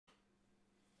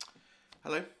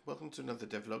Hello, welcome to another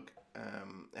devlog.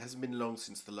 It hasn't been long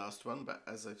since the last one, but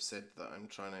as I've said that I'm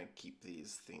trying to keep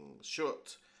these things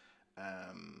short,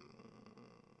 um,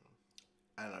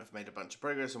 and I've made a bunch of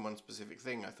progress on one specific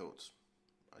thing, I thought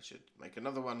I should make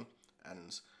another one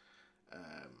and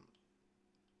um,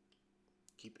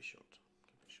 keep it short.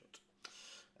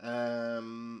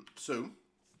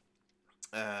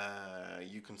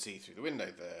 You can see through the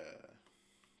window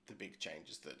the big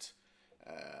changes that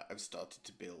I've started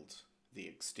to build the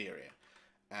exterior,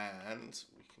 and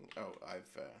we can. Oh,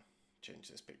 I've changed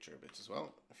this picture a bit as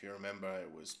well. If you remember, it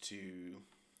was too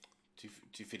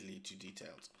fiddly, too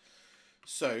detailed.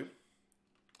 So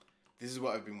this is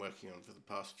what I've been working on for the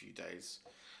past few days,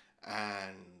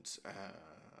 and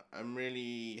I'm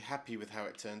really happy with how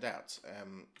it turned out.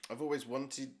 I've always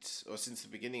wanted, or since the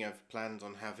beginning, I've planned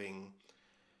on having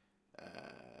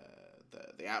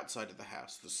the outside of the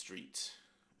house, the street,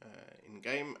 in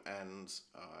game, and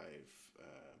I've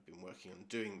been working on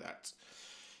doing that.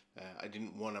 I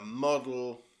didn't want to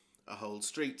model a whole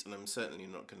street, and I'm certainly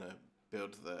not going to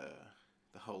build the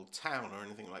whole town or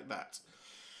anything like that.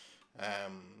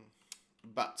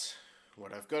 But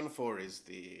what I've gone for is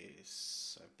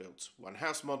this. I've built one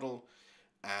house model,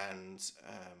 and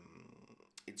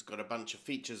it's got a bunch of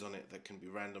features on it that can be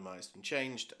randomized and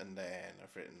changed, and then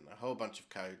I've written a whole bunch of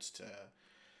codes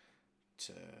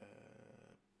to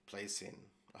place in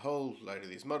a whole load of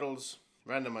these models,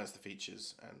 randomize the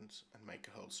features, and make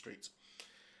a whole street.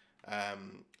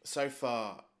 So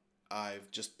far, I've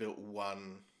just built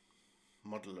one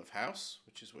model of house,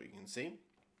 which is what you can see.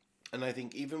 And I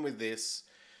think even with this,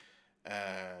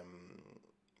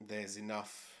 there's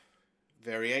enough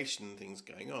variation and things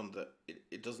going on that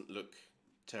it doesn't look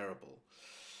terrible.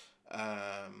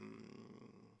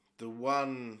 The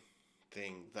one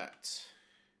thing that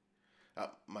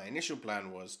my initial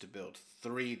plan was to build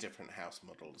 3 different house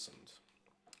models and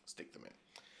stick them in.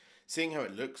 Seeing how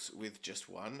it looks with just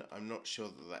one, I'm not sure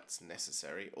that that's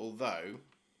necessary, although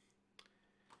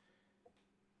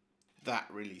that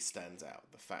really stands out,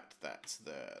 the fact that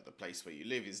the place where you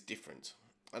live is different.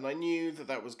 And I knew that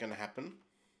that was going to happen.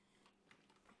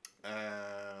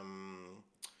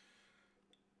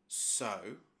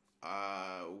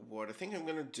 What I think I'm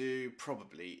going to do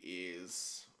probably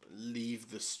is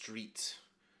leave the street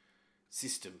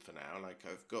system for now. Like,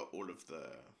 I've got all of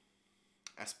the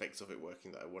aspects of it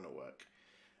working that I want to work.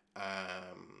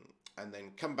 And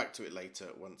then come back to it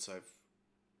later once I've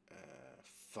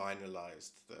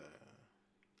finalized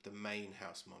the main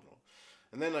house model.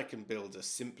 And then I can build a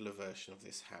simpler version of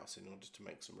this house in order to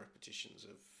make some repetitions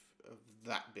of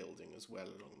that building as well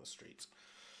along the street.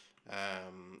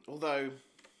 Although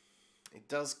it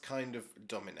does kind of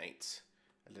dominate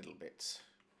a little bit.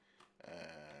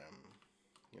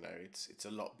 It's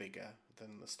a lot bigger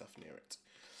than the stuff near it.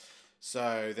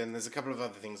 So then there's a couple of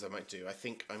other things I might do. I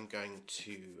think I'm going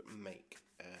to make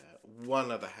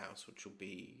one other house, which will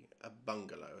be a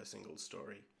bungalow, a single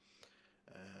story,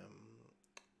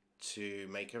 to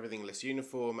make everything less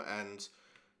uniform and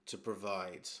to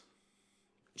provide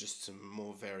just some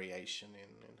more variation in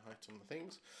height on the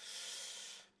things.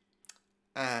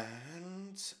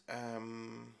 And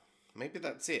maybe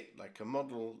that's it, like a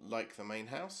model like the main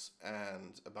house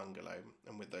and a bungalow.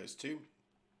 And with those two,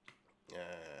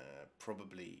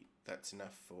 probably that's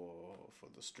enough for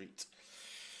the street.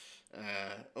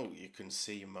 You can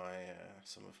see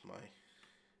some of my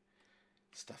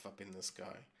stuff up in the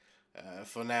sky.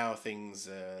 For now, things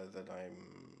that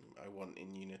I want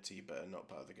in Unity but are not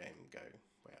part of the game go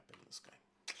way up in the sky.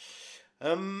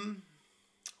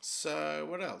 So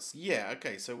what else? Yeah,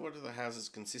 okay. So what do the houses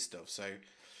consist of? So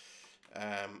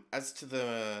as to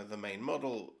the main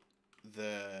model,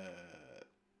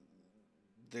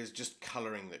 there's just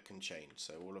colouring that can change.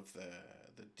 So all of the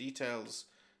details.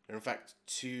 There are in fact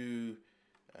 2.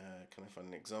 Can I find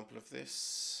an example of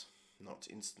this? Not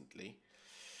instantly.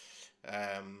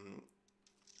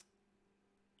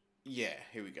 Yeah,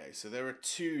 here we go. So there are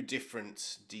 2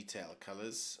 different detail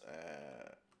colours,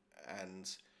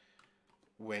 and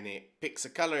when it picks a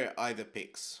colour, it either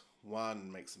picks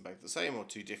one, makes them both the same, or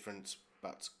 2 different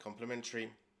but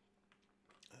complementary.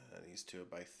 These 2 are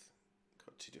both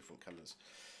got 2 different colours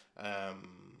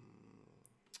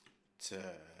to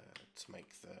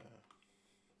make the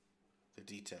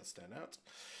details stand out.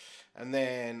 And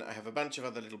then I have a bunch of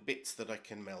other little bits that I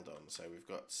can meld on. So we've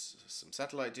got some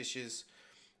satellite dishes.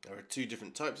 There are 2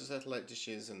 different types of satellite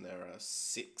dishes, and there are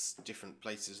 6 different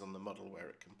places on the model where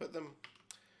it can put them.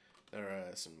 There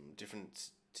are some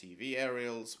different TV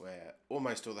aerials where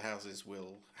almost all the houses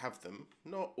will have them.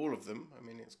 Not all of them. I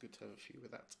mean, it's good to have a few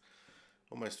with that.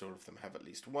 Almost all of them have at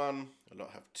least one. A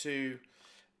lot have 2.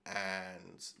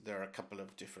 and there are a couple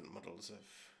of different models of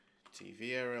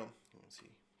TV aerial. You can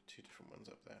see two different ones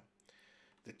up there.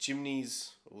 The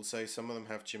chimneys also, some of them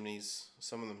have chimneys,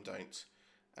 some of them don't,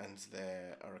 and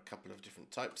there are a couple of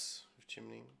different types of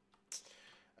chimney.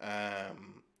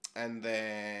 And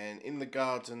then in the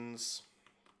gardens,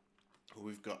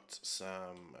 we've got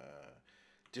some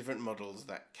different models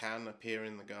that can appear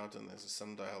in the garden. There's a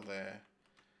sundial there,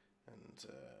 and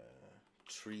a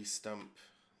tree stump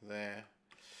there.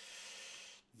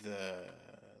 The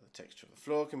texture of the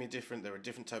floor can be different. There are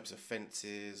different types of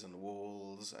fences and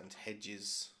walls and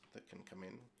hedges that can come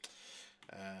in.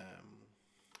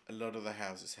 A lot of the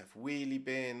houses have wheelie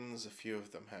bins. A few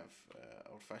of them have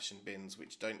old-fashioned bins,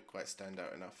 which don't quite stand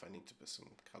out enough. I need to put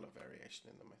some colour variation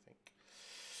in them, I think.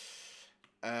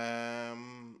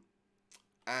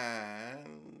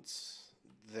 And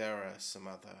there are some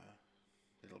other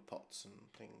little pots and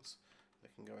things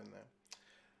that can go in there.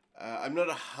 I'm not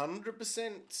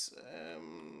 100%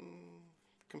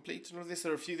 complete on all of this.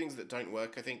 There are a few things that don't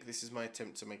work. I think this is my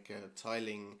attempt to make a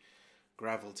tiling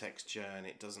gravel texture, and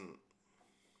it doesn't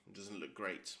look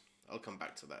great. I'll come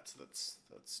back to that. That's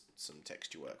some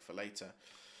texture work for later.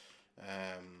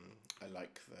 I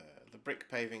like the brick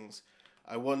pavings.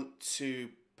 I want to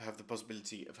have the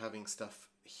possibility of having stuff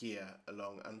here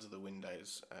along under the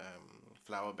windows,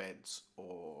 flower beds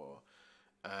or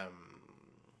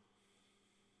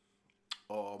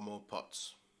more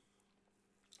pots,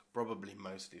 probably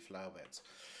mostly flower beds.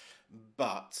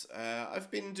 But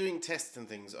I've been doing tests and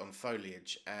things on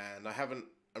foliage, and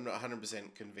I'm not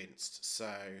 100% convinced.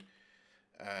 So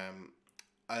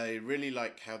I really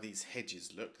like how these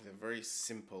hedges look. They're very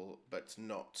simple but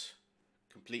not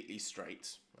completely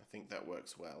straight. I think that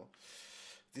works well.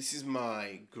 This is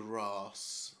my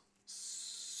grass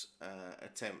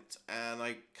attempt, and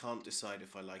I can't decide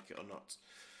if I like it or not.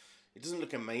 It doesn't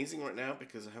look amazing right now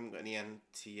because I haven't got any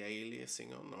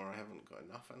anti-aliasing on, or I haven't got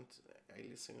enough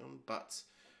anti-aliasing on, but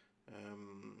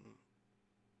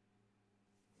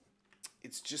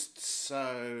it's just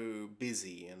so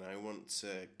busy, and I want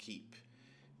to keep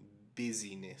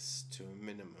busyness to a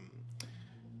minimum.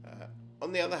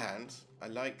 On the other hand, I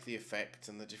like the effect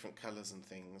and the different colours and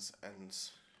things, and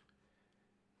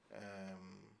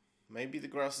maybe the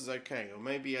grass is okay, or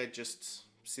maybe I just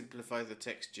simplify the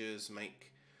textures, make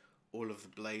all of the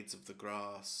blades of the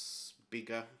grass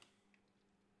bigger.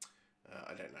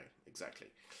 I don't know exactly.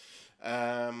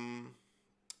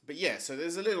 But yeah, so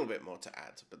there's a little bit more to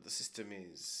add, but the system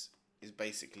is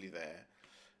basically there.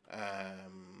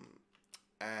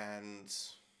 And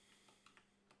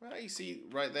well, you see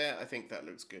right there, I think that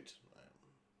looks good.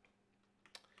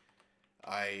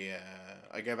 I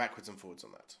go backwards and forwards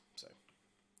on that, so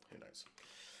who knows.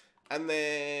 And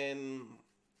then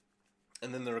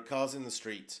there are cars in the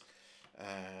street.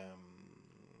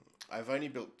 I've only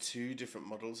built two different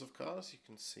models of cars. You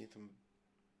can see them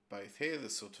both here.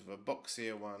 There's sort of a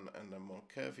boxier one and a more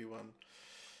curvy one.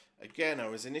 Again, I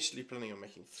was initially planning on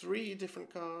making 3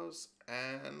 different cars,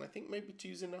 and I think maybe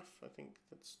 2's enough. I think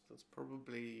that's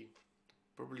probably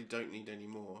don't need any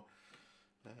more.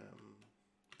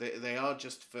 They are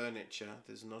just furniture.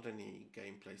 There's not any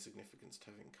gameplay significance to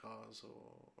having cars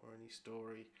or any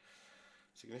story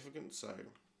significance, so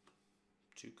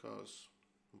 2 cars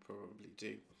will probably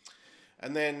do.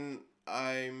 And then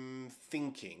I'm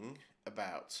thinking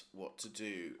about what to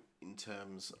do in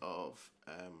terms of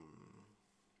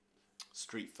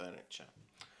street furniture.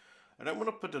 I don't want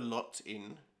to put a lot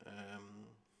in.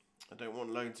 I don't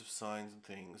want loads of signs and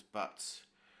things, but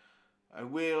I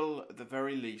will, at the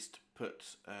very least,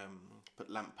 put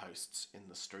lampposts in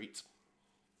the street.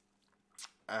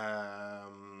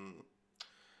 And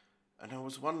I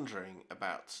was wondering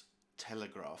about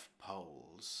telegraph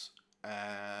poles,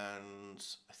 and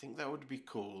I think that would be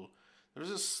cool. There is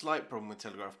a slight problem with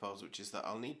telegraph poles, which is that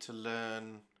I'll need to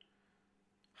learn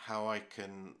how I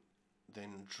can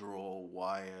then draw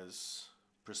wires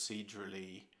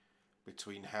procedurally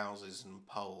between houses and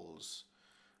poles,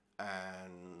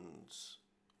 and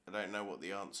I don't know what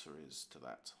the answer is to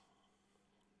that.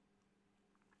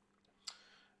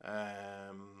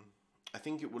 I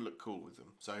think it will look cool with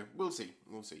them, so we'll see.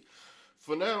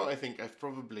 For now, I think it's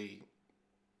probably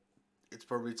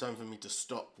time for me to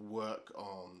stop work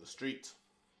on the street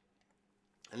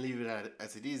and leave it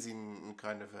as it is in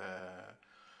kind of a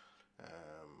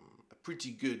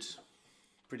pretty good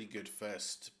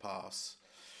first pass,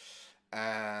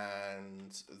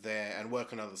 and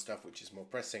work on other stuff which is more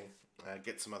pressing.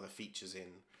 Get some other features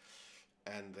in,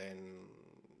 and then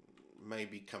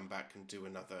maybe come back and do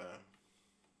another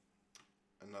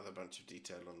bunch of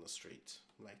detail on the street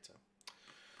later.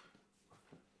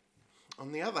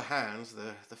 On the other hand,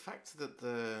 the fact that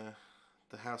the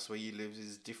house where you live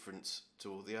is different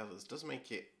to all the others does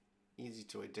make it easy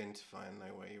to identify and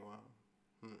know where you are.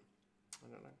 I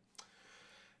don't know.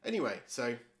 Anyway,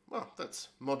 so, well, that's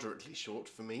moderately short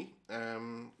for me.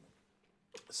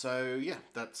 So yeah,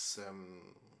 that's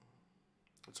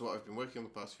what I've been working on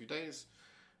the past few days.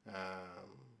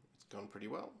 It's gone pretty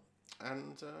well,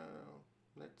 and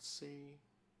let's see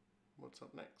what's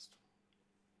up next.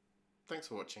 Thanks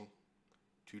for watching.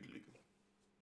 Toodaloo.